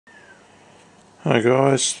Hi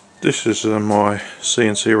guys, this is my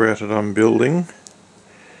CNC router that I'm building.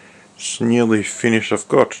 It's nearly finished. I've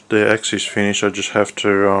got the axis finished. I just have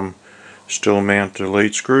to still mount the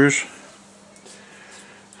lead screws.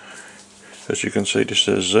 As you can see, this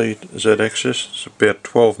is Z axis. It's about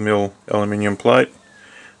 12mm aluminium plate,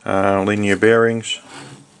 linear bearings.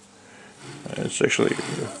 It's actually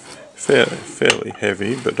fairly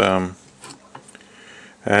heavy, but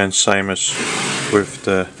and same as with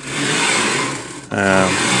the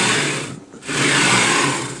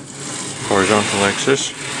horizontal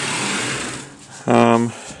axis.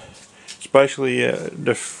 It's basically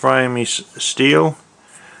the frame is steel.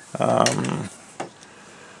 I'm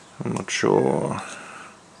not sure,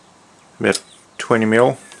 about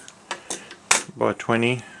 20mm by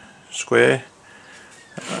 20 square.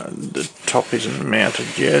 The top isn't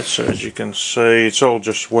mounted yet, so as you can see, it's all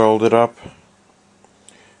just welded up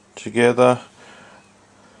together.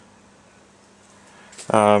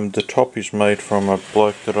 The top is made from a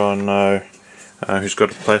bloke that I know who's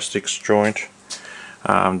got a plastics joint.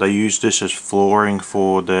 They use this as flooring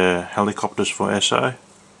for the helicopters for SO.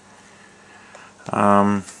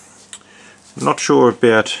 Not sure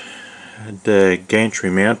about the gantry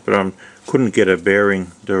mount, but I couldn't get a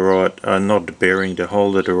bearing the right, not the bearing, the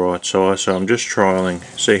holder the right size, so I'm just trialing,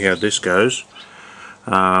 see how this goes.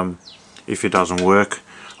 If it doesn't work,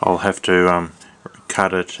 I'll have to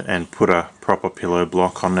cut it and put a proper pillow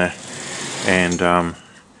block on there, and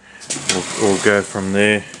we'll go from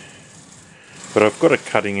there. But I've got a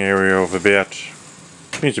cutting area of about,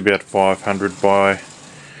 I think it's about 500 by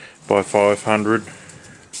 500.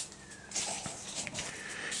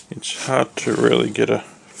 It's hard to really get a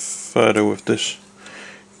photo with this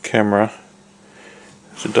camera,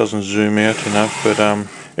 so it doesn't zoom out enough, but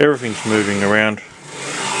everything's moving around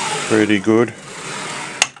pretty good.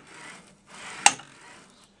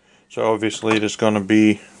 So obviously there's going to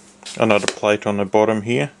be another plate on the bottom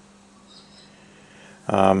here,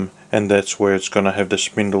 and that's where it's going to have the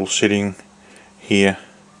spindle sitting here,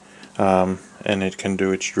 and it can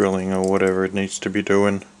do its drilling or whatever it needs to be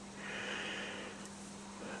doing.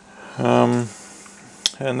 And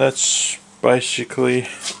that's basically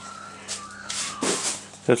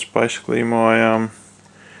my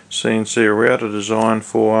CNC router design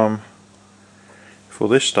for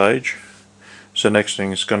this stage. So next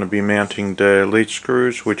thing is going to be mounting the lead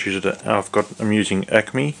screws, which is I'm using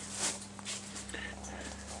Acme,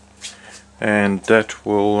 and that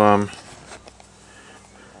will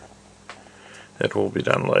be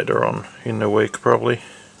done later on in the week probably.